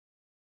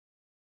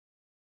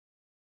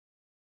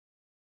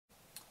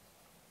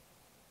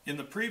In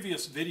the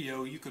previous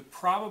video, you could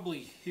probably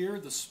hear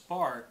the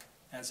spark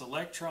as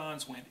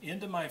electrons went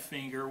into my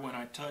finger when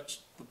I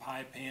touched the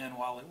pie pan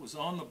while it was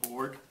on the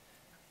board,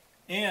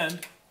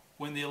 and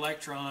when the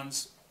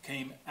electrons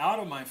came out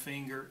of my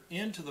finger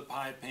into the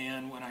pie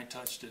pan when I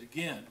touched it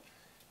again.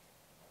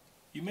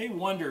 You may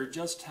wonder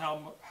just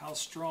how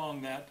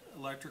strong that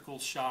electrical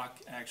shock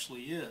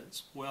actually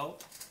is. Well,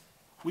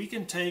 we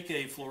can take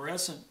a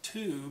fluorescent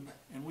tube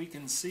and we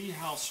can see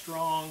how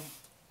strong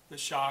the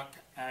shock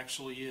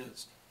actually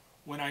is.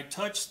 When I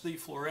touch the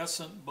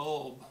fluorescent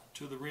bulb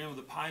to the rim of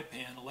the pie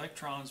pan,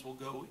 electrons will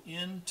go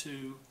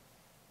into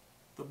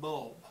the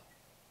bulb,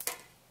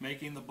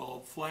 making the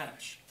bulb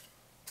flash.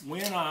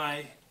 When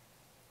I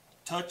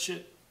touch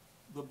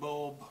the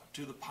bulb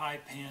to the pie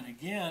pan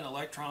again,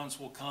 electrons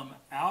will come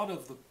out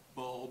of the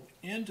bulb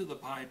into the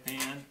pie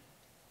pan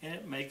and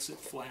it makes it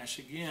flash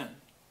again.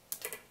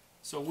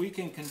 So we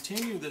can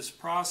continue this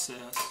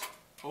process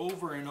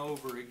over and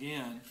over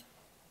again,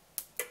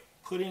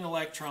 putting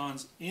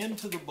electrons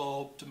into the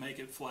bulb to make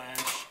it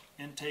flash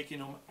and taking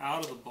them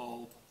out of the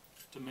bulb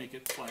to make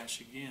it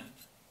flash again.